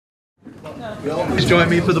Please join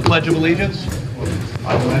me for the Pledge of Allegiance.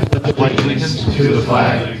 I pledge allegiance to the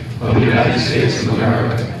flag of the United States of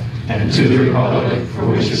America and to the republic for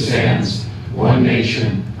which it stands, one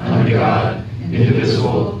nation, under God,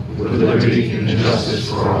 indivisible, with liberty and justice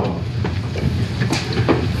for all.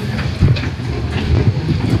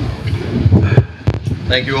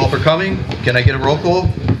 Thank you all for coming. Can I get a roll call?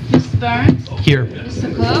 Mr. Burns? Here.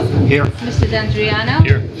 Mr. Cook? Here. Mr. D'Andriano?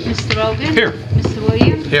 Here. Mr. Rogan? Here. Mr.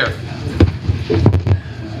 Williams? Here.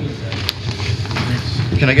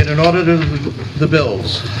 Can I get an audit of the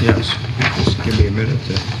bills? Yes. Just give me a minute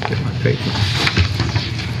to get my paper.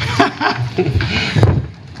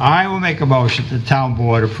 I will make a motion that the town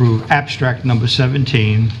board approve abstract number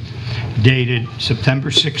 17, dated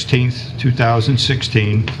September 16th,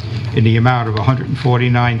 2016, in the amount of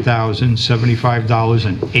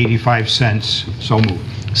 $149,075.85. So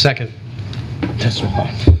moved. Second. That's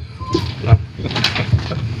right.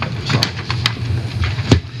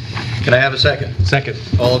 Can I have a second? Second.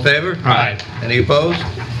 All in favor? Aye. Any opposed?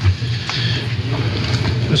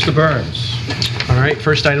 Mr. Burns. All right,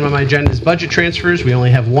 first item on my agenda is budget transfers. We only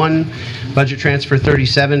have one. Budget transfer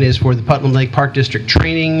 37 is for the Putnam Lake Park District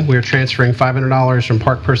training. We're transferring $500 from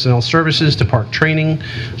Park Personnel Services to Park Training.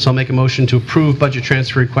 So I'll make a motion to approve budget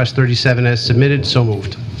transfer request 37 as submitted. So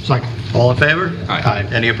moved. Second. All in favor? Aye.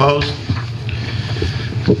 Any opposed?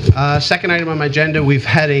 Second item on my agenda, we've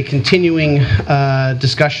had a continuing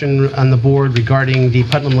discussion on the board regarding the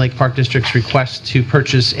Putnam Lake Park District's request to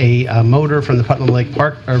purchase a motor from the Putnam Lake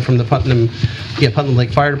Park, or from the Putnam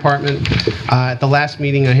Lake Fire Department. At the last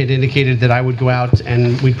meeting, I had indicated that I would go out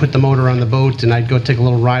and we'd put the motor on the boat and I'd go take a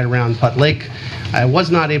little ride around Putt Lake. I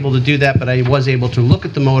was not able to do that, but I was able to look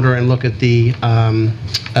at the motor and look at the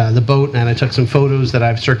boat, and I took some photos that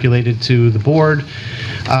I've circulated to the board.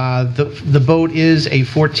 The boat is a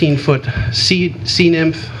 14-foot sea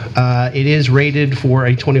nymph. It is rated for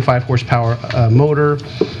a 25 horsepower motor.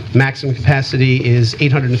 Maximum capacity is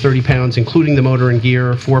 830 pounds, including the motor and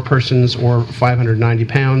gear, 4 persons, or 590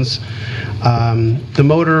 pounds. The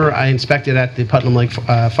motor I inspected at the Putnam Lake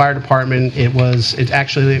Fire Department. It was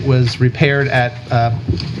repaired at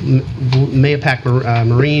Mayapack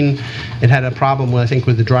Marine. It had a problem, I think,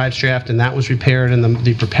 with the drive shaft, and that was repaired, and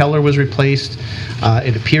the propeller was replaced.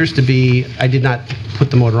 It appears to be, I did not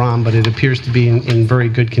put the motor on, but it appears to be in very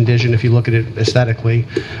good condition if you look at it aesthetically.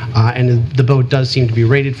 And the boat does seem to be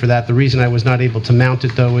rated for that. The reason I was not able to mount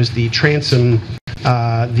it, though, is the transom,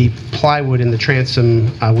 the plywood in the transom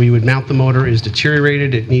where you would mount the motor is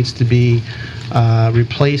deteriorated. It needs to be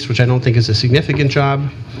replaced, which I don't think is a significant job.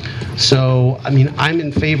 So, I mean, I'm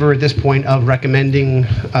in favor at this point of recommending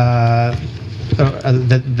that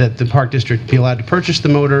the Park District be allowed to purchase the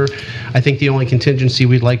motor. I think the only contingency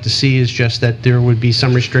we'd like to see is just that there would be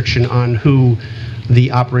some restriction on who the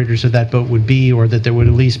operators of that boat would be, or that there would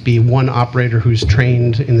at least be one operator who's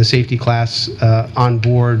trained in the safety class on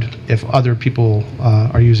board if other people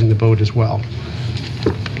are using the boat as well.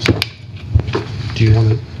 So, do you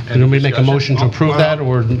want to make a motion to approve that,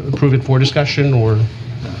 or approve it for discussion, or?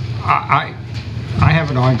 I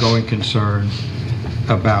have an ongoing concern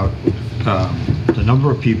about the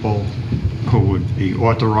number of people who would be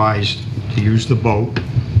authorized to use the boat,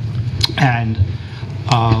 and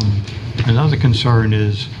another concern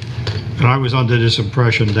is that I was under this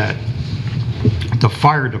impression that the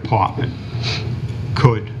fire department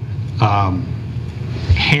could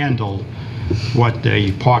handle what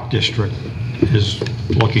the Park District is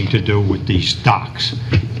looking to do with these docks.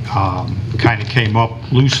 Kind of came up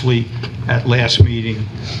loosely at last meeting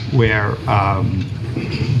where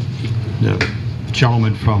the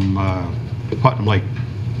gentleman from Putnam Lake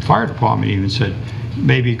Fire Department even said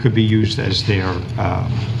maybe it could be used as their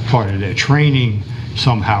part of their training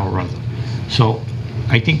somehow or other. So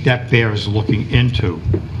I think that bears looking into.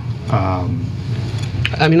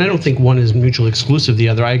 I mean, I don't think one is mutually exclusive of the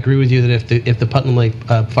other. I agree with you that if the Putnam Lake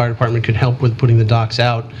Fire Department could help with putting the docks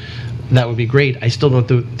out, that would be great. I still don't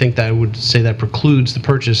think that I would say that precludes the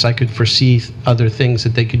purchase. I could foresee other things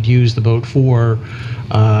that they could use the boat for,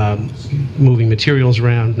 moving materials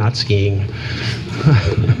around, not skiing.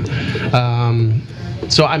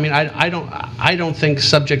 So I mean, I don't think,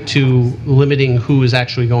 subject to limiting who is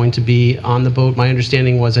actually going to be on the boat. My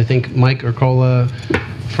understanding was, I think Mike Ercola,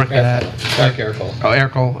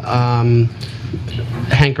 Ercol,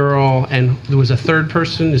 Hank Earl, and there was a third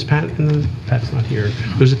person. Is Pat in the? Pat's not here.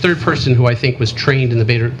 There was a third person who I think was trained in the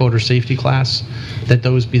boater safety class. That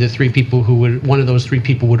those be the 3 people who would. One of those 3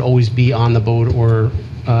 people would always be on the boat or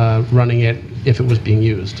running it if it was being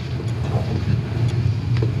used.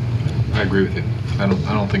 I agree with you. I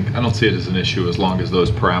don't see it as an issue as long as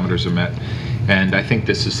those parameters are met. And I think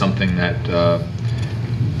this is something that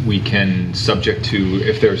we can, subject to,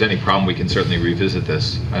 if there's any problem, we can certainly revisit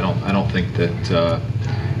this. I don't think that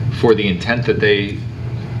for the intent that they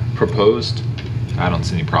proposed, I don't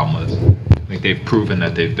see any problem with it. I think they've proven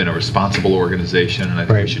that they've been a responsible organization, and I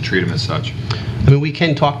think we should treat them as such. I mean, we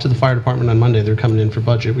can talk to the fire department on Monday. They're coming in for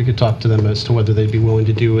budget. We could talk to them as to whether they'd be willing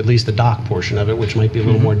to do at least the dock portion of it, which might be a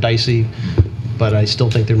little more dicey, but I still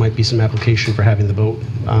think there might be some application for having the boat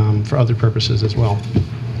for other purposes as well.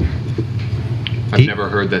 I've never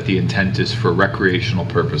heard that the intent is for recreational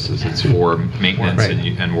purposes. It's for maintenance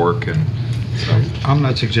and work, and so. I'm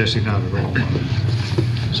not suggesting not at all.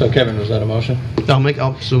 So Kevin, was that a motion?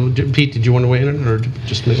 So Pete, did you want to weigh in on it, or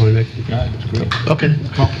just want to make? No, it's great. Okay.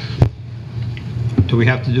 Well, do we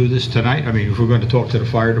have to do this tonight? I mean, if we're going to talk to the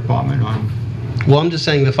fire department on... Well, I'm just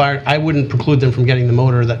saying I wouldn't preclude them from getting the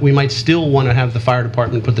motor. That we might still want to have the fire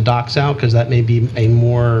department put the docks out, because that may be a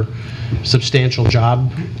more substantial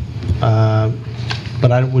job.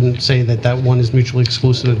 But I wouldn't say that one is mutually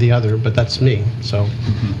exclusive of the other, but that's me, so.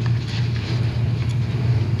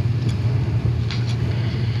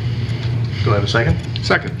 Do I have a second?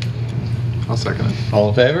 Second. I'll second it. All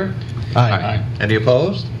in favor? Aye. Any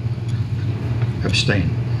opposed? Abstain.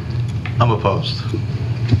 I'm opposed.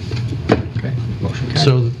 Okay. Motion carries.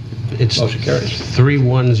 So it's Motion carries.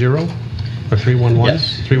 310 or 311?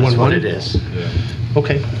 Yes, 311? that's what it is. Yeah.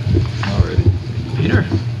 Okay. Alrighty. Peter?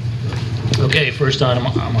 Okay, first item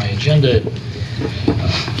on my agenda,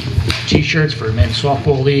 T-shirts for men's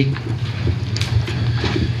softball league.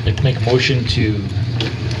 I'd like to make a motion to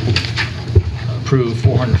approve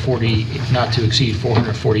not to exceed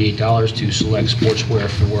 $448 to select sportswear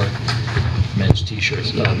for men's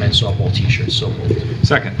T-shirts, men's softball T-shirts. So moved.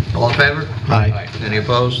 Second. All in favor? Aye. Any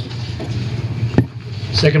opposed?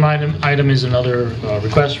 Second item is another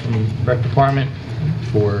request from the rec department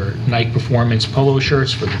for Nike Performance polo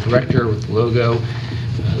shirts for the director with the logo.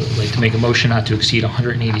 I'd like to make a motion not to exceed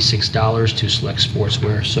 $186 to select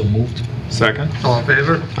sportswear. So moved. Second. All in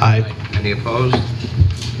favor? Aye. Any opposed?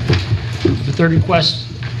 The third request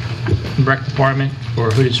from the rec department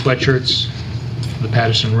for hooded sweatshirts for the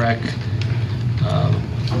Patterson rec.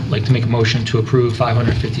 I'd like to make a motion to approve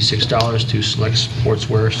 $556 to select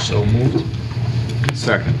sportswear. So moved.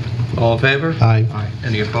 Second. All in favor? Aye.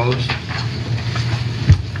 Any opposed?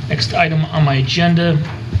 Next item on my agenda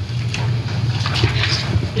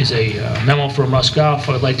is a memo from Russ Goff.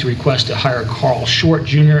 I'd like to request to hire Carl Short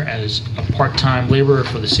Jr. as a part-time laborer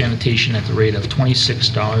for the sanitation at the rate of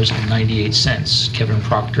 $26.98. Kevin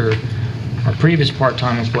Proctor, our previous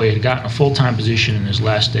part-time employee, had gotten a full-time position, and his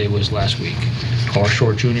last day was last week. Carl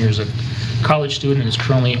Short Jr. is a college student and is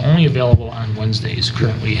currently only available on Wednesdays.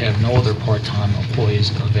 Currently have no other part-time employees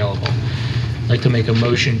available. I'd like to make a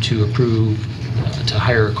motion to approve to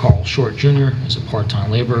hire Carl Short Jr. as a part-time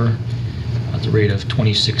laborer at the rate of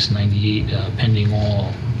 $26.98, pending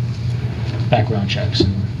all background checks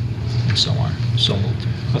and so on. So moved.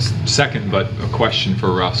 Second, but a question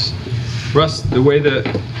for Russ. Russ, the way the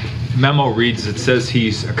memo reads, it says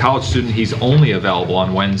he's a college student, he's only available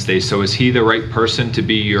on Wednesdays, so is he the right person to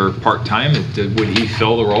be your part-time? Would he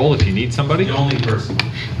fill the role if you need somebody? The only person.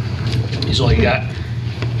 Is all you got?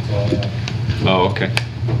 Oh, okay.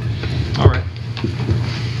 All right.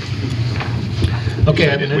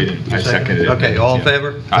 Okay. I seconded it. Okay, all in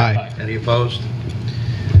favor? Aye. Any opposed?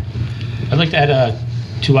 I'd like to add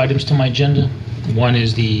two items to my agenda. One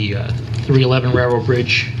is the 311 Railroad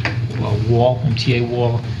Bridge wall, MTA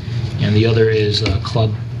wall, and the other is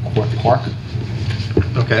Club Court Park.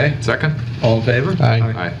 Okay, Second? all in favor?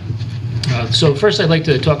 Aye. Aye. So first I'd like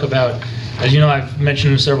to talk about, as you know, I've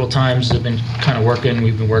mentioned several times, we've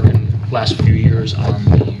been working last few years on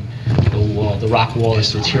the wall. The rock wall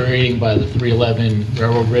is deteriorating by the 311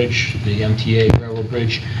 Railroad Bridge, the MTA Railroad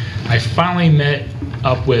Bridge. I finally met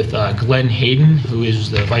up with Glenn Hayden, who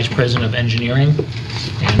is the Vice President of Engineering,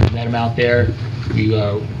 and met him out there.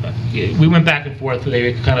 We went back and forth.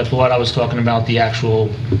 They kind of thought I was talking about the actual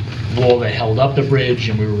wall that held up the bridge,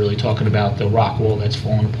 and we were really talking about the rock wall that's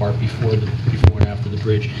fallen apart before and after the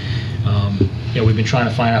bridge. We've been trying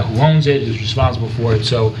to find out who owns it, who's responsible for it.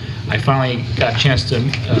 So I finally got a chance to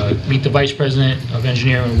meet the Vice President of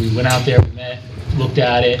Engineering. We went out there, we met, looked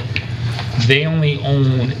at it. They only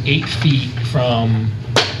own 8 feet from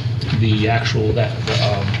the actual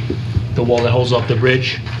the wall that holds up the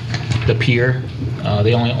bridge, the pier.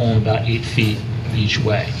 They only own about 8 feet each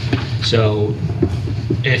way. So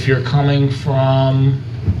if you're coming from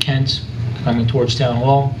Kent, coming towards Town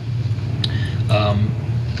Hall,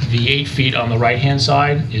 the 8 feet on the right-hand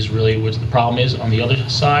side is really what the problem is. On the other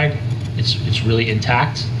side, it's really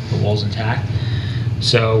intact. The wall's intact.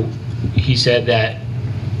 So he said that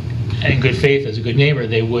in good faith, as a good neighbor,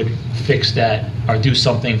 they would fix that or do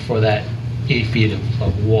something for that 8 feet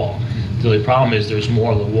of wall. The only problem is there's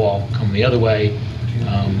more of the wall coming the other way.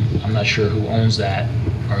 I'm not sure who owns that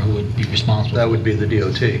or who would be responsible. That would be the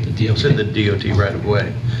DOT. It's in the DOT right of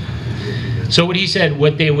way. So what he said,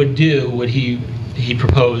 what they would do, what he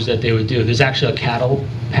proposed that they would do, there's actually a cattle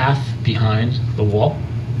path behind the wall.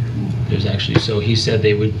 There's actually, so he said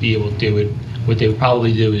they would be able to do it. What they would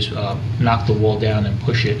probably do is knock the wall down and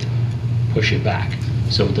push it back,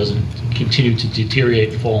 so it doesn't continue to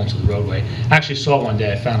deteriorate and fall into the roadway. I actually saw one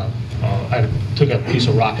day, I found I took a piece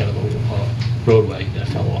of rock out of the roadway that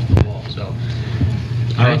fell off the wall. So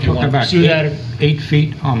I don't know if you want to pursue that. 8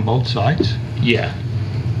 feet on both sides? Yeah.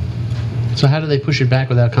 So how do they push it back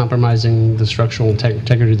without compromising the structural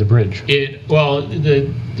integrity of the bridge? Well,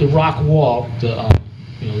 the rock wall,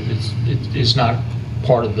 it's not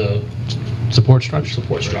part of the Support structure?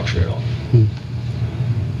 support structure at all.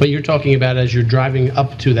 But you're talking about as you're driving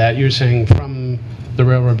up to that, you're saying from the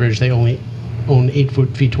railroad bridge, they only own 8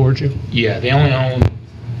 feet towards you? Yeah, they only own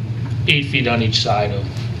 8 feet on each side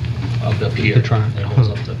of the pier The track. that holds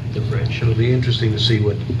up the bridge. It'll be interesting to see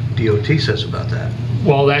what DOT says about that.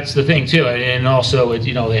 Well, that's the thing too, and also,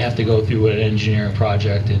 they have to go through an engineering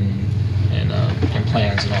project and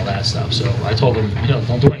plans and all that stuff. So I told them,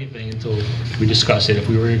 don't do anything until we discuss it, if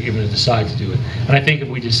we were even to decide to do it. And I think if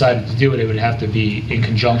we decided to do it, it would have to be in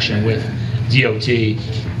conjunction with DOT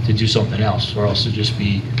to do something else, or else it'd just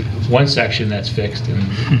be one section that's fixed, and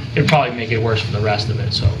it'd probably make it worse for the rest of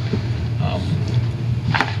it. So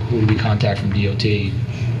who would we contact from DOT?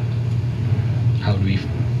 How would we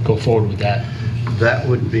go forward with that? That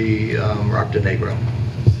would be Rockton Negro.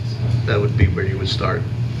 That would be where you would start.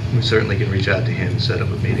 We certainly can reach out to him, set up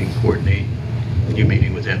a meeting, coordinate you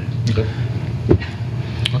meeting with him.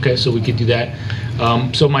 Okay, so we could do that.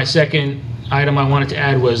 So my second item I wanted to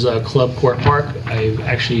add was Club Court Park. I've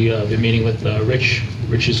actually been meeting with Rich.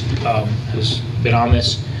 Rich has been on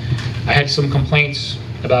this. I had some complaints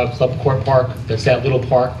about Club Court Park. That's that little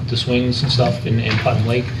park with the swings and stuff in Putnam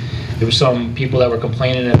Lake. There were some people that were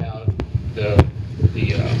complaining about the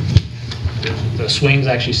swings.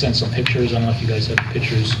 I actually sent some pictures. I don't know if you guys have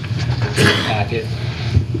pictures in the packet.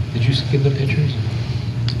 Did you give them pictures?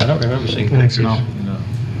 I don't remember seeing pictures. No.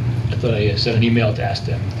 I thought I sent an email to ask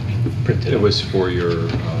them to be printed. It was for your,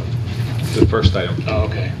 the first item. Oh,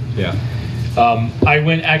 okay. Yeah. I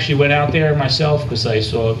actually went out there myself because I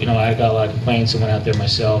saw, I got a lot of complaints and went out there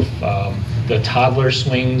myself. The toddler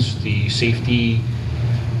swings, the safety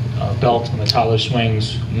belt on the toddler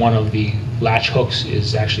swings, one of the latch hooks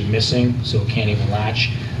is actually missing, so it can't even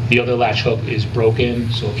latch. The other latch hook is broken,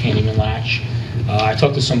 so it can't even latch. I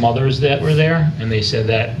talked to some others that were there, and they said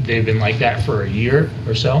that they've been like that for a year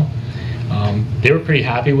or so. They were pretty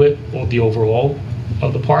happy with the overall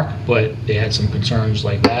of the park, but they had some concerns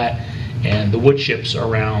like that. And the wood chips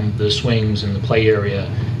around the swings and the play area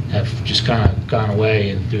have just kind of gone away,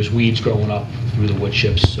 and there's weeds growing up through the wood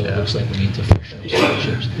chips, so it looks like we need to freshen those wood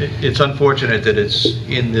chips. It's unfortunate that it's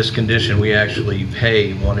in this condition. We actually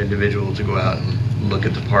pay one individual to go out and look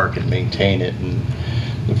at the park and maintain it. And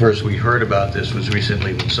the first we heard about this was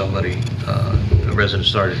recently when somebody, a resident,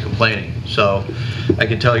 started complaining. So I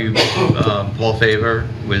can tell you, Paul Favor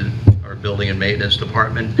with our building and maintenance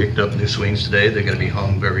department picked up new swings today. They're going to be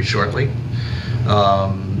hung very shortly.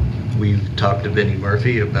 We've talked to Vinnie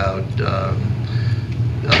Murphy about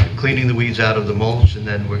cleaning the weeds out of the mulch, and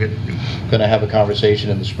then we're going to have a conversation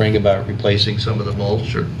in the spring about replacing some of the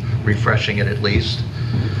mulch or refreshing it at least.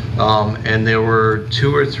 And there were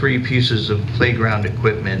 2 or 3 pieces of playground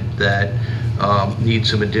equipment that need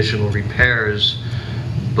some additional repairs,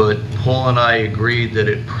 but Paul and I agreed that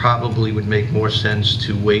it probably would make more sense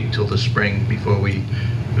to wait till the spring before we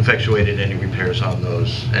effectuated any repairs on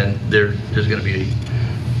those. And there's going to be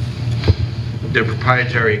they're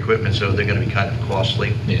proprietary equipment, so they're going to be kind of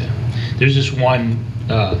costly. Yeah. There's this one,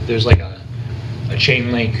 there's like a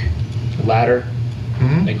chain link ladder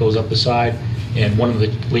that goes up the side, and one of the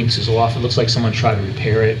links is off. It looks like someone tried to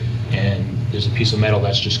repair it, and there's a piece of metal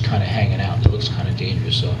that's just kind of hanging out. It looks kind of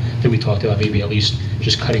dangerous. So I think we talked about maybe at least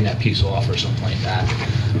just cutting that piece off or something like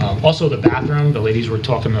that. Also the bathroom, the ladies were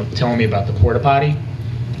telling me about the porta potty,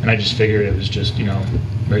 and I just figured it was just,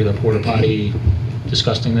 regular porta potty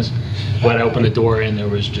disgustingness. But I opened the door and there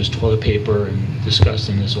was just toilet paper and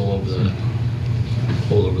disgustingness all over the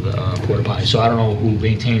porta potty. So I don't know who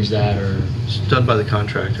maintains that, or It's done by the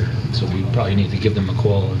contractor. so we probably need to give them a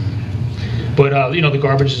call. But the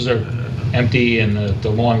garbages are empty and the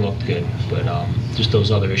lawn looked good, but just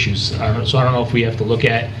those other issues. So I don't know if we have to look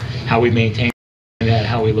at how we maintain that,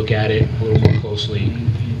 how we look at it a little more closely.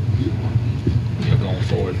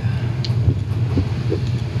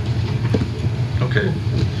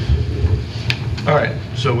 All right,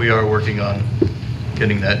 so we are working on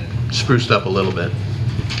getting that spruced up a little bit,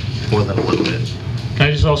 more than a little bit.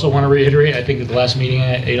 I just also want to reiterate, I think at the last meeting,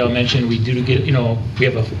 I mentioned we do get, we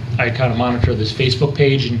have I kind of monitor this Facebook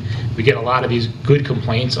page, and we get a lot of these good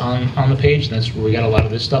complaints on the page, and that's where we got a lot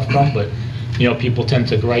of this stuff from, but, people tend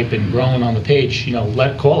to gripe and groan on the page,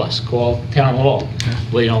 call us, call Town Hall,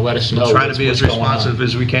 let us know. We'll try to be as what's going on, responsive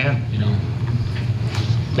as we can.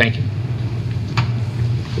 Thank you.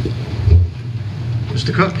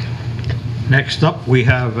 Mr. Cook? Next up, we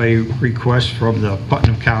have a request from the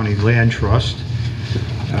Putnam County Land Trust.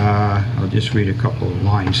 I'll just read a couple of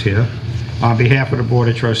lines here. On behalf of the Board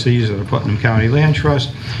of Trustees of the Putnam County Land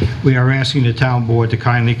Trust, we are asking the town board to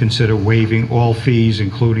kindly consider waiving all fees,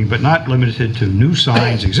 including but not limited to new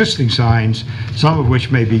signs, existing signs, some of which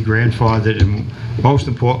may be grandfathered, and most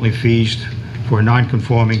importantly, fees for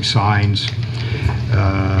non-conforming signs.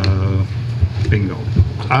 Bingo.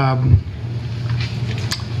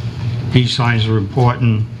 These signs are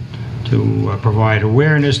important to provide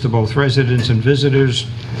awareness to both residents and visitors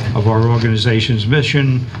of our organization's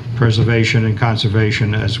mission, preservation and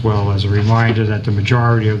conservation, as well as a reminder that the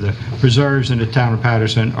majority of the preserves in the town of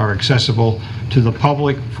Patterson are accessible to the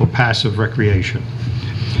public for passive recreation.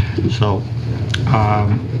 So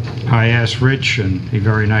I asked Rich, and he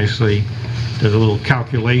very nicely did a little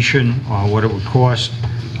calculation on what it would cost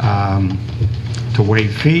to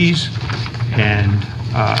waive fees, and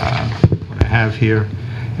what I have here,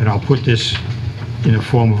 and I'll put this in the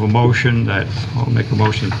form of a motion that I'll make a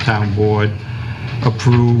motion that the town board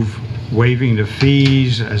approve waiving the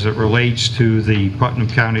fees as it relates to the Putnam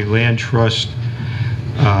County Land Trust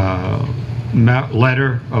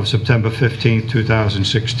letter of September 15th,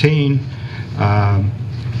 2016,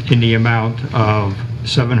 in the amount of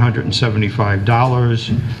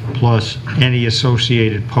 $775 plus any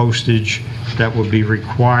associated postage that would be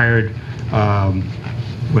required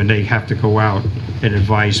when they have to go out and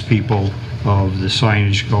advise people of the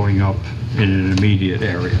signage going up in an immediate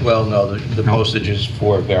area. Well, no, the postage is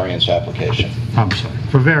for variance application. I'm sorry,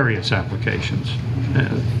 for various applications.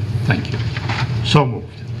 Thank you. So moved.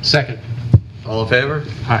 Second. All in favor?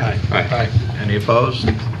 Aye. Aye. Any opposed?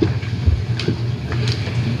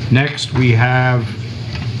 Next, we have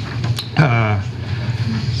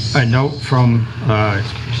a note from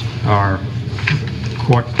our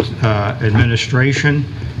court administration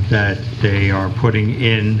that they are putting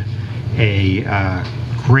in a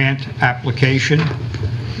grant application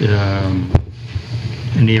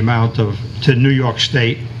in the amount of, to New York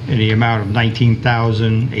State, in the amount of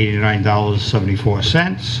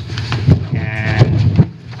 $19,089.74, and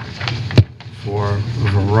for a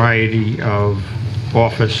variety of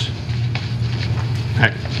office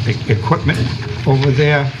equipment over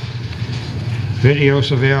there, video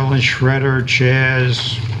surveillance, shredder,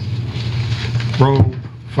 chairs, probe,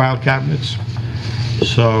 file cabinets.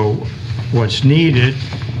 So what's needed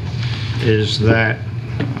is that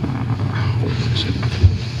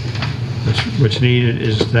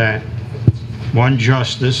one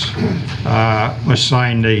justice must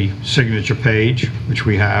sign the signature page, which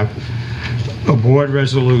we have, a board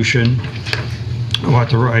resolution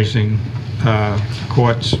authorizing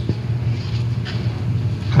court's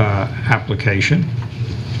application,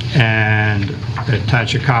 and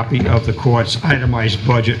attach a copy of the court's itemized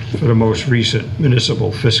budget for the most recent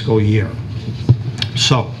municipal fiscal year.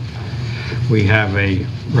 So we have a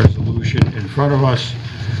resolution in front of us,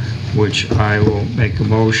 which I will make a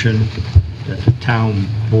motion that the town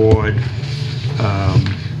board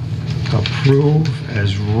approve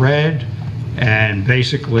as read, and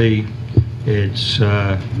basically it's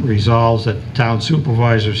resolves that the town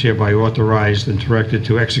supervisor is hereby authorized and directed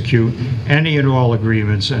to execute any and all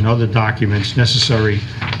agreements and other documents necessary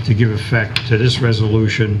to give effect to this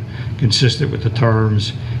resolution, consistent with the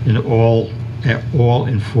terms, in all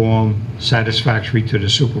in form satisfactory to the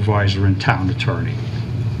supervisor and town attorney.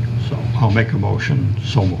 So I'll make a motion.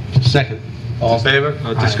 So moved. Second. All in favor?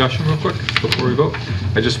 Discussion real quick before we vote.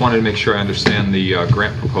 I just wanted to make sure I understand the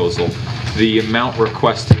grant proposal. The amount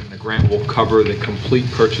requested in the grant will cover the complete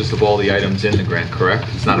purchase of all the items in the grant, correct?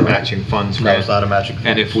 It's not a matching funds grant? No, it's not a matching funds.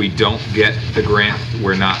 And if we don't get the grant,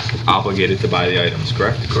 we're not obligated to buy the items,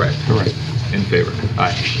 correct? Correct. Correct. In favor?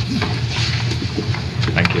 Aye.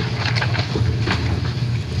 Thank you.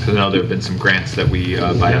 Because I know there have been some grants that we,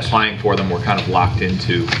 by applying for them, we're kind of locked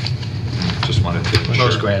into. Just wanted to ensure.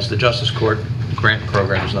 Most grants, the Justice Court grant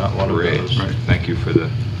program is not one of Great. those. Right. Thank you for the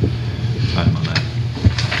time on that.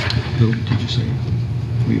 Who did you say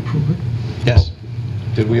we approve it? Yes.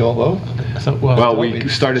 Did we all vote? I thought, Well, we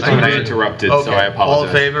started to get interrupted, so I Okay. apologize. All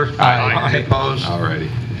in favor? Aye. Any opposed? Alrighty.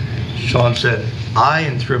 Sean said aye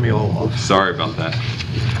and threw me all off. Sorry about that.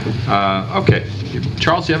 Okay.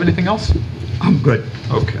 Charles, do you have anything else? I'm good.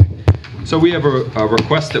 Okay. So we have a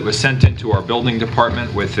request that was sent into our building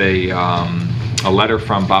department with a letter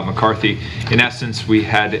from Bob McCarthy. In essence, we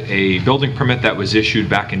had a building permit that was issued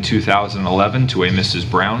back in 2011 to a Mrs.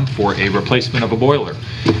 Brown for a replacement of a boiler.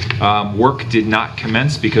 Work did not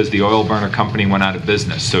commence because the oil burner company went out of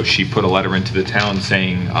business. So she put a letter into the town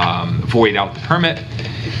saying void out the permit.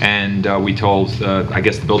 And we told, I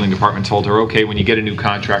guess the building department told her, okay, when you get a new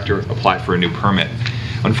contractor, apply for a new permit.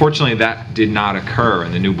 Unfortunately, that did not occur,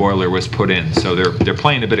 and the new boiler was put in. So they're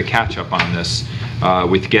playing a bit of catch-up on this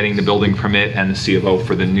with getting the building permit and the C of O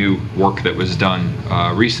for the new work that was done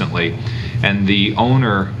recently. And the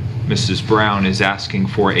owner, Mrs. Brown, is asking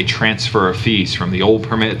for a transfer of fees from the old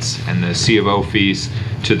permits and the C of O fees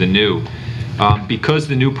to the new. Because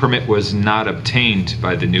the new permit was not obtained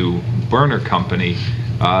by the new burner company,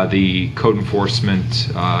 the code enforcement,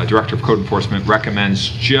 director of code enforcement recommends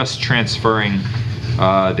just transferring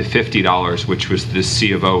the $50, which was the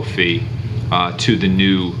C of O fee, to the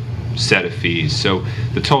new set of fees. So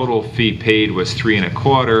the total fee paid was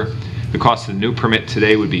 $3.25. The cost of the new permit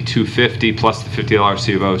today would be $250 plus the $50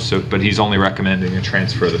 C of O. So, but he's only recommending a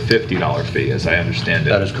transfer of the $50 fee, as I understand it.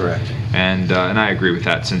 That is correct. And I agree with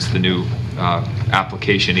that, since the new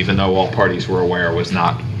application, even though all parties were aware, was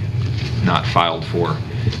not filed for.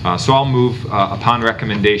 So I'll move, upon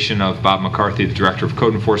recommendation of Bob McCarthy, the Director of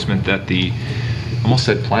Code Enforcement, that the, almost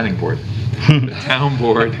said planning board, the town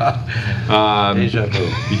board, Deja vu.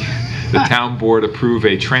 the town board approve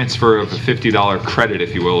a transfer of a $50 credit,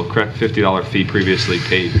 if you will, a $50 fee previously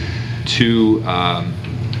paid to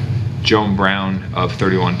Joan Brown of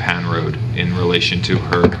 31 Pan Road in relation to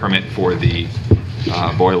her permit for the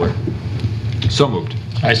boiler. So moved.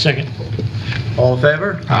 I second. All in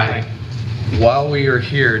favor? Aye. While we are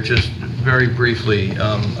here, just very briefly,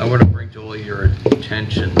 I want to bring to all your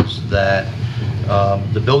attentions that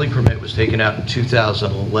the building permit was taken out in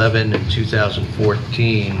 2011 and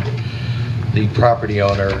 2014. The property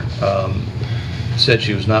owner said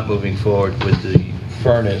she was not moving forward with the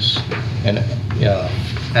furnace and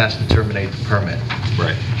asked to terminate the permit.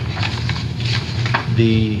 Right.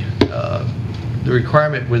 The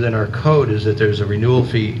requirement within our code is that there's a renewal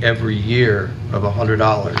fee every year of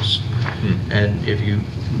 $100. And if you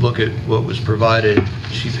look at what was provided,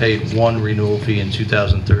 she paid one renewal fee in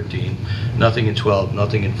 2013, nothing in 12,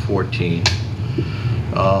 nothing in 14.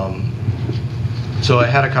 So I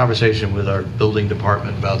had a conversation with our building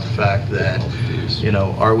department about the fact that, you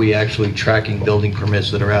know, are we actually tracking building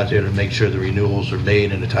permits that are out there to make sure the renewals are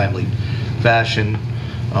made in a timely fashion?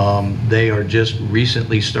 They are just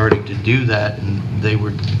recently starting to do that, and they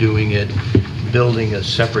were doing it, building a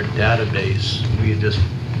separate database. We had just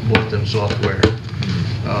bought them software.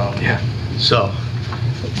 So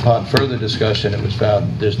upon further discussion, it was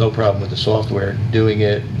found there's no problem with the software doing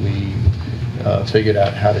it. We figured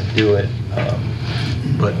out how to do it,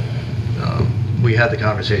 but we had the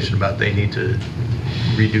conversation about they need to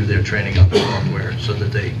redo their training on the software so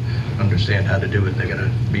that they understand how to do it. They're going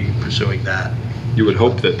to be pursuing that. You would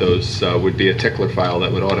hope that those would be a tickler file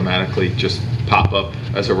that would automatically just pop up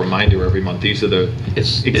as a reminder every month. These are the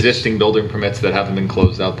existing building permits that haven't been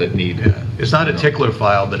closed out that need. Yeah. It's not a tickler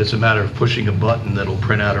file, but it's a matter of pushing a button that'll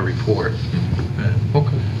print out a report.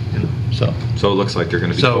 Okay. You know, so it looks like they're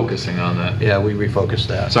going to be focusing on that. Yeah, we refocused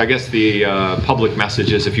that. So I guess the public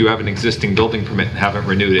message is, if you have an existing building permit and haven't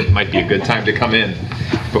renewed it, it might be a good time to come in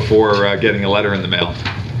before getting a letter in the mail.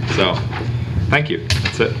 So thank you.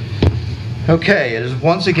 That's it. Okay, it is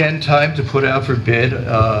once again time to put out for bid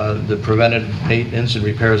the preventive maintenance and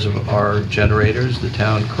repairs of our generators. The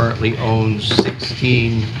town currently owns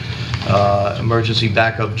 16 emergency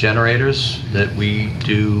backup generators that we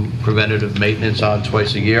do preventative maintenance on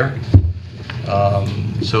twice a year.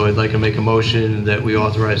 So I'd like to make a motion that we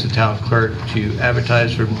authorize the town clerk to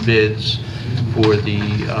advertise for bids for the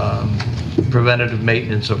preventative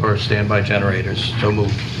maintenance of our standby generators. So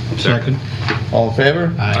moved. Second. All in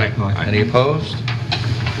favor? Aye. Any opposed?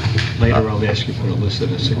 Later, I'll ask you for a list of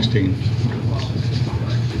the 16.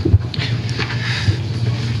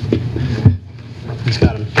 He's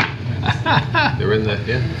got him. They're in the,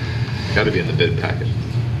 got to be in the bid packet.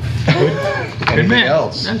 Good Anything man.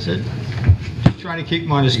 else? That's it. Just trying to keep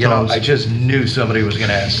him on his You know, toes. I just knew somebody was going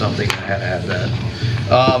to ask something. I had to have that.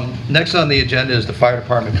 Next on the agenda is the fire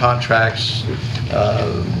department contracts.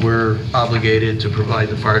 We're obligated to provide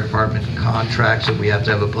the fire department contracts that we have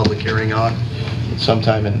to have a public hearing on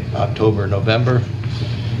sometime in October, November.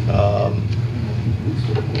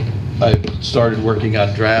 I've started working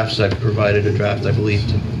on drafts. I've provided a draft, I believe,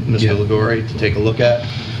 to Mr. Ligori to take a look at.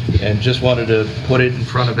 And just wanted to put it in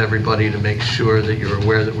front of everybody to make sure that you're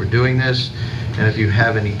aware that we're doing this. And if you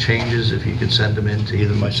have any changes, if you could send them in to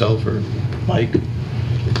either myself or Mike.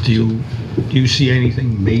 Do you see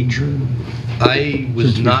anything major? I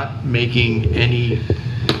was not making any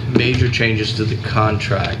major changes to the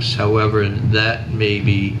contracts. However, that may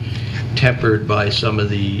be tempered by some of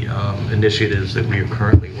the initiatives that we are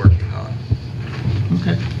currently working on.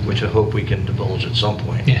 Okay. Which I hope we can divulge at some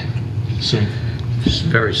point. Yeah, soon.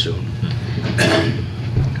 Very soon.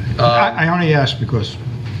 I only ask because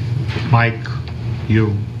Mike,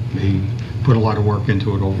 you, me, put a lot of work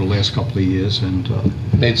into it over the last couple of years, and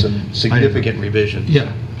Made some significant revisions.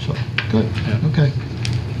 yeah, so good. Yeah. Okay.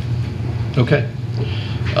 Okay.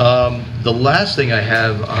 The last thing I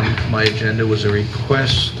have on my agenda was a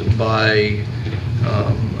request by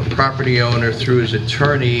a property owner through his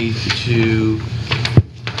attorney to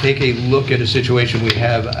take a look at a situation we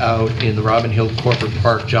have out in the Robin Hill Corporate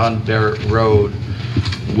Park, John Barrett Road,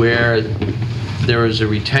 where there is a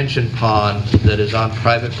retention pond that is on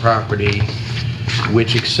private property,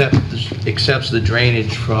 which accepts the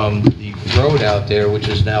drainage from the road out there, which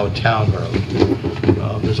is now a town road.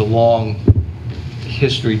 There's a long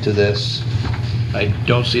history to this. I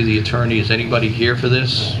don't see the attorney. Is anybody here for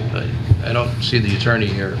this? I don't see the attorney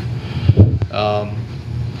here.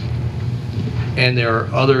 And there are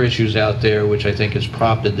other issues out there which I think has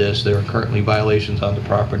prompted this. There are currently violations on the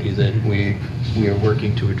property that we are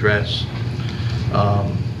working to address.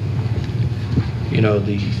 You know,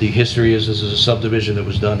 the history is this is a subdivision that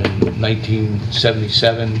was done in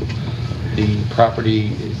 1977. The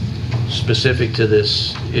property specific to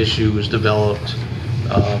this issue was developed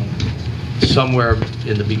somewhere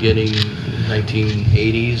in the beginning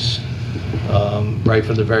 1980s, right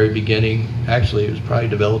from the very beginning. Actually, it was probably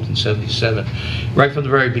developed in 77. Right from the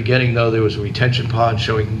very beginning, though, there was a retention pond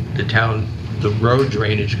showing the road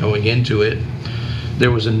drainage going into it.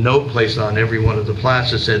 There was a note placed on every one of the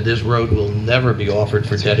plats that said this road will never be offered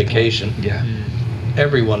for dedication. Yeah.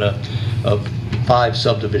 Every one of 5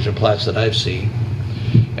 subdivision plats that I've seen.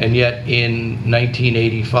 And yet in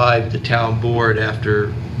 1985, the town board,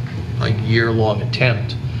 after a year-long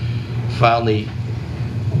attempt, finally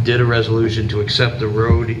did a resolution to accept the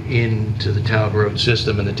road into the town road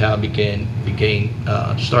system, and the town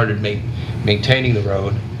started maintaining the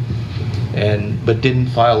road, but didn't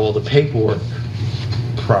file all the paperwork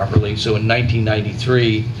properly. So in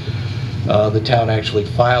 1993, the town actually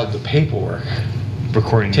filed the paperwork,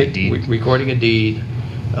 recording a deed,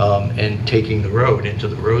 and taking the road into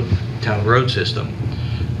the town road system.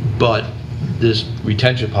 But this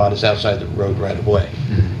retention pond is outside the road right of way.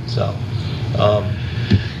 So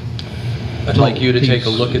I'd like you to take a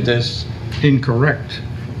look at this. Incorrect.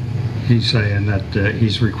 He's saying that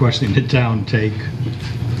he's requesting the town take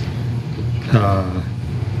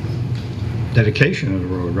dedication of the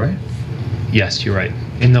road, right? Yes, you're right.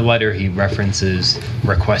 In the letter, he references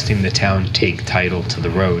requesting the town take title to the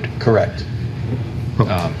road. Correct.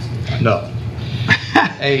 No.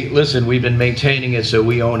 Hey, listen, we've been maintaining it, so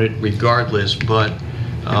we own it regardless, but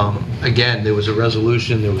again, there was a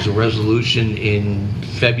resolution in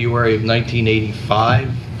February of 1985.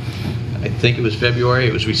 I think it was February.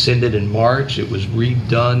 It was rescinded in March. It was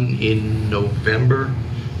redone in November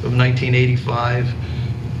of 1985,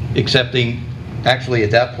 accepting, actually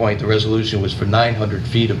at that point, the resolution was for 900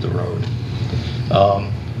 feet of the road.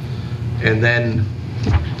 And then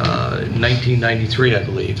in 1993, I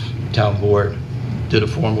believe, town board did a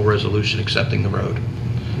formal resolution accepting the road.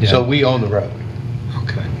 Yeah. So we own the road.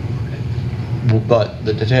 Okay. But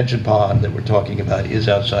the detention pond that we're talking about is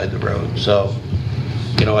outside the road. So,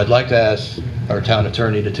 you know, I'd like to ask our town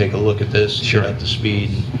attorney to take a look at this, Sure. get up to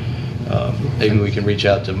speed. Maybe we can reach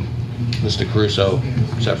out to Mr. Caruso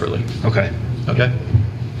separately. Okay. Okay?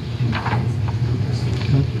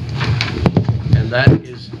 And that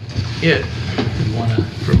is it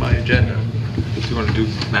for my agenda. Do you want to do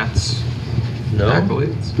Matt's No,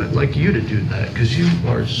 accolades? I'd like you to do that because you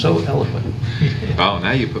are so eloquent. Oh,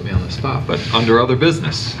 now you put me on the spot. But under other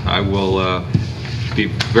business, I will be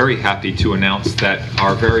very happy to announce that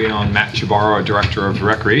our very own Matt Chabarro, Director of the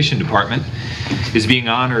Recreation Department, is being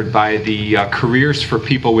honored by the Careers for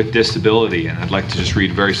People with Disability. And I'd like to just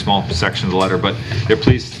read a very small section of the letter, but they're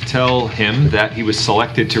pleased to tell him that he was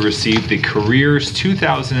selected to receive the Careers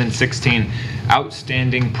 2016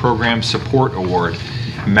 Outstanding Program Support Award.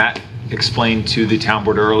 Matt explained to the town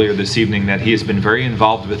board earlier this evening that he has been very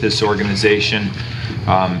involved with this organization.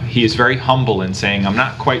 He is very humble in saying, I'm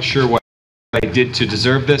not quite sure what I did to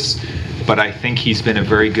deserve this, but I think he's been a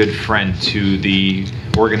very good friend to the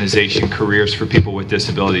organization Careers for People with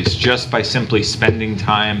Disabilities, just by simply spending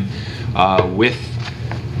time with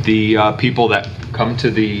the people that come to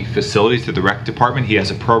the facility, to the rec department. He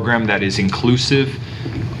has a program that is inclusive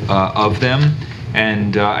of them,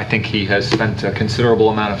 and I think he has spent a considerable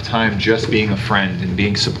amount of time just being a friend and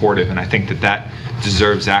being supportive, and I think that that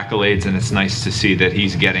deserves accolades, and it's nice to see that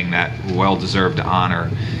he's getting that well-deserved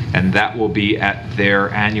honor. And that will be at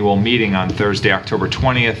their annual meeting on Thursday, October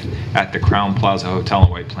 20th at the Crown Plaza Hotel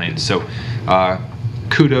in White Plains. So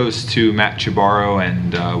kudos to Matt Chibaro,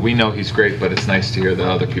 and we know he's great, but it's nice to hear that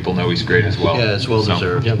other people know he's great as well. Yeah, it's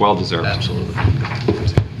well-deserved. So, well-deserved. Absolutely.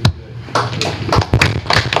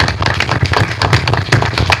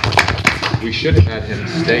 We should have had him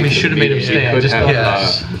stay. We for the should have made him meeting. stay. I It could just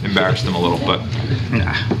have thought- embarrassed him a little, but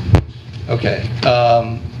Okay.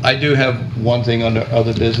 I do have one thing under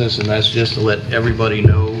other business, and that's just to let everybody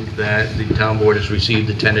know that the town board has received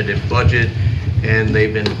the tentative budget, and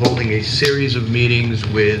they've been holding a series of meetings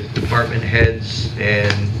with department heads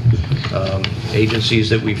and agencies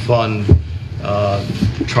that we fund,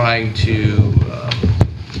 trying to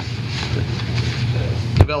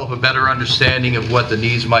develop a better understanding of what the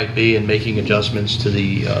needs might be and making adjustments to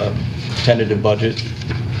the tentative budget,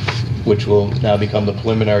 which will now become the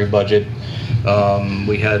preliminary budget.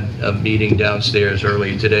 We had a meeting downstairs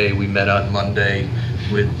earlier today. We met on Monday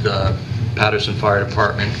with Patterson Fire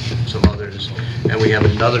Department, some others, and we have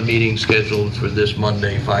another meeting scheduled for this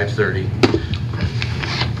Monday, 5:30.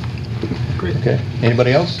 Great. Okay.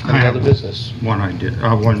 Anybody else? I Any have other business? one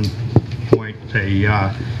point.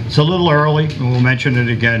 It's a little early, and we'll mention it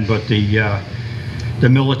again, but the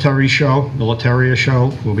Militaria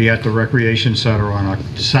show will be at the Recreation Center on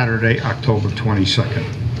Saturday, October 22nd.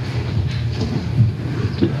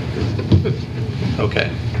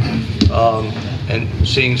 Okay. And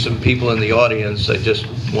seeing some people in the audience, I just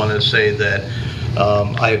want to say that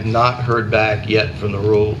I have not heard back yet from the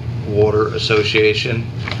Rural Water Association.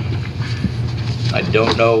 I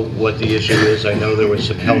don't know what the issue is. I know there were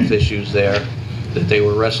some health issues there that they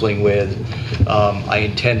were wrestling with. I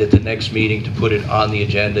intend at the next meeting to put it on the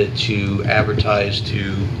agenda to advertise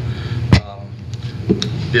to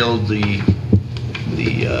build the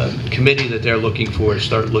committee that they're looking for to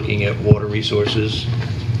start looking at water resources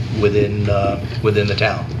within the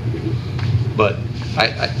town. But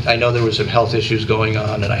I know there were some health issues going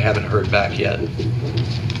on, and I haven't heard back yet.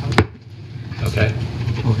 Okay?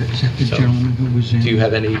 Is that the So, gentleman who was in? Do you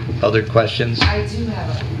have any other questions? I do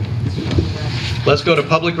have Let's go to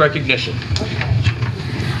public recognition.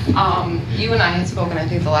 you and I had spoken, I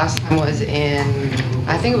think the last time was in,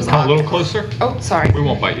 I think it was come a little August. closer. Oh, sorry. We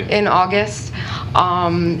won't bite you. In August.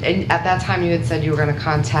 And at that time you had said you were going to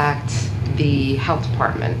contact the health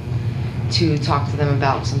department to talk to them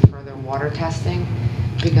about some further water testing,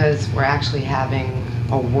 because we're actually having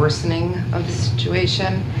a worsening of the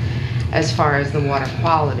situation as far as the water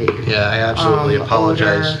quality. Yeah, I absolutely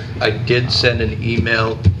apologize. Odor. I did send an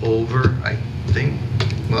email over, I think,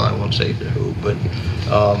 well, I won't say to who, but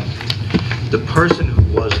the person who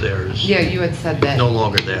was there is Yeah, you had said that. no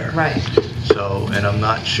longer there. Right. So, and I'm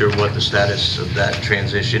not sure what the status of that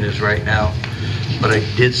transition is right now, but I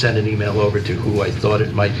did send an email over to who I thought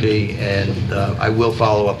it might be, and I will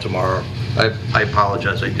follow up tomorrow. I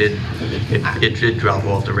apologize, it did drop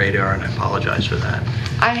off the radar, and I apologize for that.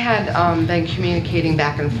 I had been communicating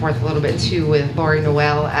back and forth a little bit too with Lori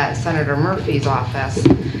Noel at Senator Murphy's office,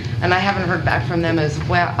 and I haven't heard back from them as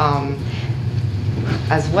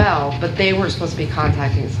well, but they were supposed to be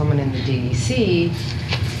contacting someone in the DEC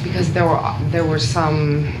because there was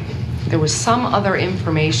some other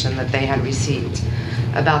information that they had received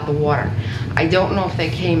about the water. I don't know if they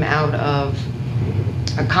came out of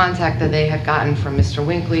a contact that they had gotten from Mr.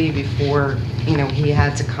 Winkley before, he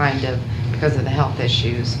had to kind of, because of the health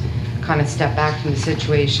issues, kind of step back from the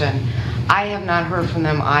situation. I have not heard from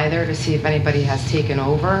them either to see if anybody has taken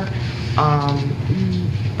over,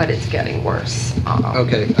 but it's getting worse.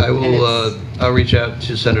 Okay, I'll reach out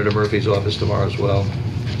to Senator Murphy's office tomorrow as well,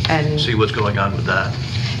 And see what's going on with that.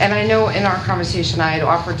 And I know in our conversation, I had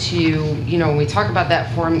offered to you, when we talk about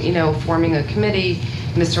that forming a committee,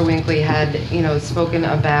 Mr. Winkley had, spoken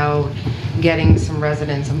about getting some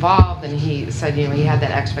residents involved, and he said, he had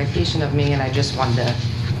that expectation of me, and I just wanted to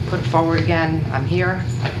put it forward again. I'm here.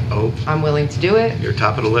 Oh, I'm willing to do it. you're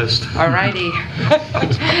top of the list. All righty.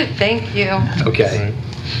 Thank you. Okay.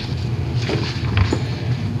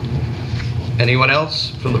 Anyone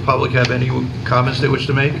else from the public have any comments they wish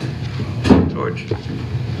to make? George?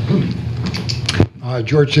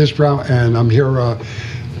 George Disbrow, and I'm here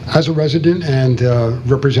as a resident and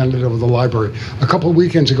representative of the library. A couple of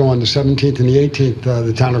weekends ago on the 17th and the 18th,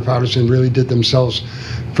 the town of Patterson really did themselves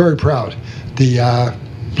very proud. The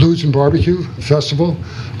Blues and Barbecue Festival.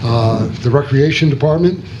 The Recreation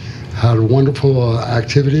Department had a wonderful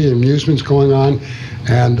activity and amusements going on,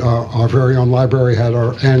 and our very own library had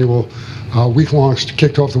our annual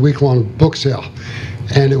kicked off the week-long book sale.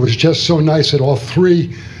 And it was just so nice that all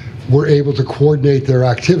three were able to coordinate their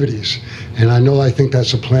activities. And I think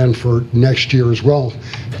that's a plan for next year as well.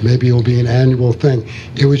 Maybe it'll be an annual thing.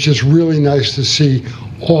 It was just really nice to see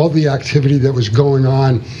all the activity that was going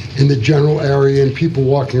on in the general area and people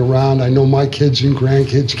walking around. I know my kids and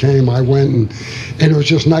grandkids came. I went, and it was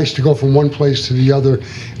just nice to go from one place to the other.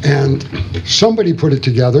 And somebody put it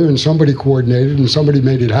together, and somebody coordinated, and somebody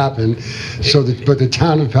made it happen. But the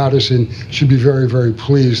town of Patterson should be very, very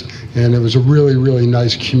pleased. And it was a really, really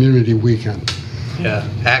nice community weekend. Yeah,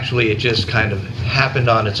 actually, it just kind of happened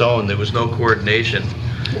on its own. There was no coordination.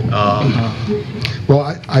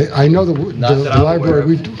 Well, I know the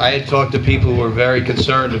library. I had talked to people who were very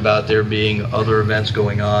concerned about there being other events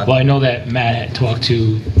going on. Well, I know that Matt had talked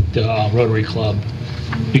to the Rotary Club,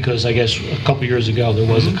 because I guess a couple years ago there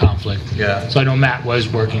was a conflict. Yeah. So I know Matt was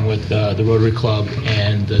working with the Rotary Club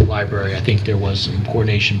and the library. I think there was some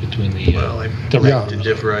coordination between the To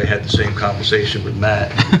differ, I had the same conversation with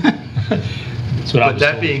Matt. But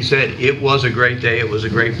that being said, it was a great day. It was a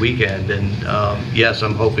great weekend, and yes,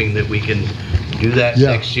 I'm hoping that we can do that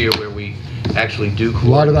next year, where we actually do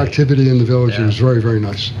coordinate. A lot of activity in the village. Yeah. It was very, very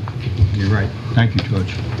nice. You're right. Thank you,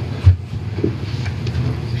 George.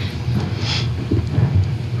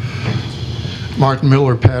 Martin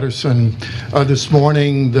Miller, Patterson. This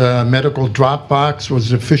morning, the medical drop box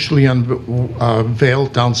was officially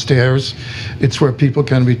unveiled downstairs. It's where people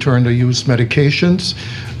can return to use medications.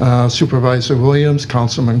 Supervisor Williams,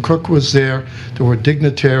 Councilman Cook was there. There were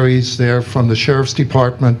dignitaries there from the Sheriff's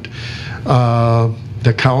Department,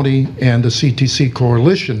 the county, and the CTC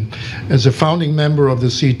Coalition. As a founding member of the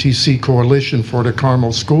CTC Coalition for the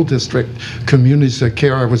Carmel School District Communities That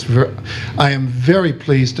Care, I am very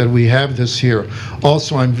pleased that we have this here.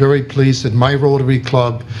 Also, I'm very pleased that my Rotary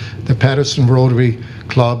Club, the Patterson Rotary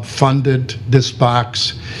Club, funded this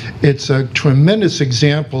box. It's a tremendous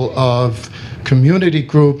example of community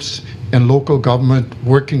groups and local government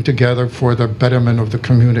working together for the betterment of the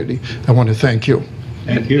community. I want to thank you.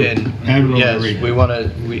 Thank you. And yes, we want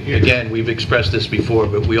to, again, we've expressed this before,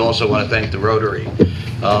 but we also want to thank the Rotary.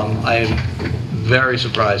 I am very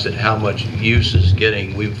surprised at how much use is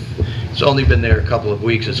getting. It's only been there a couple of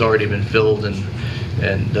weeks. It's already been filled,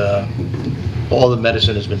 and all the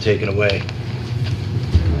medicine has been taken away.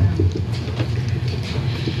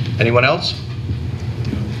 Anyone else?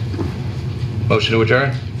 Motion to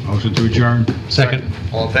adjourn? Motion to adjourn. Second.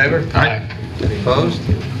 All in favor? Aye. Any opposed?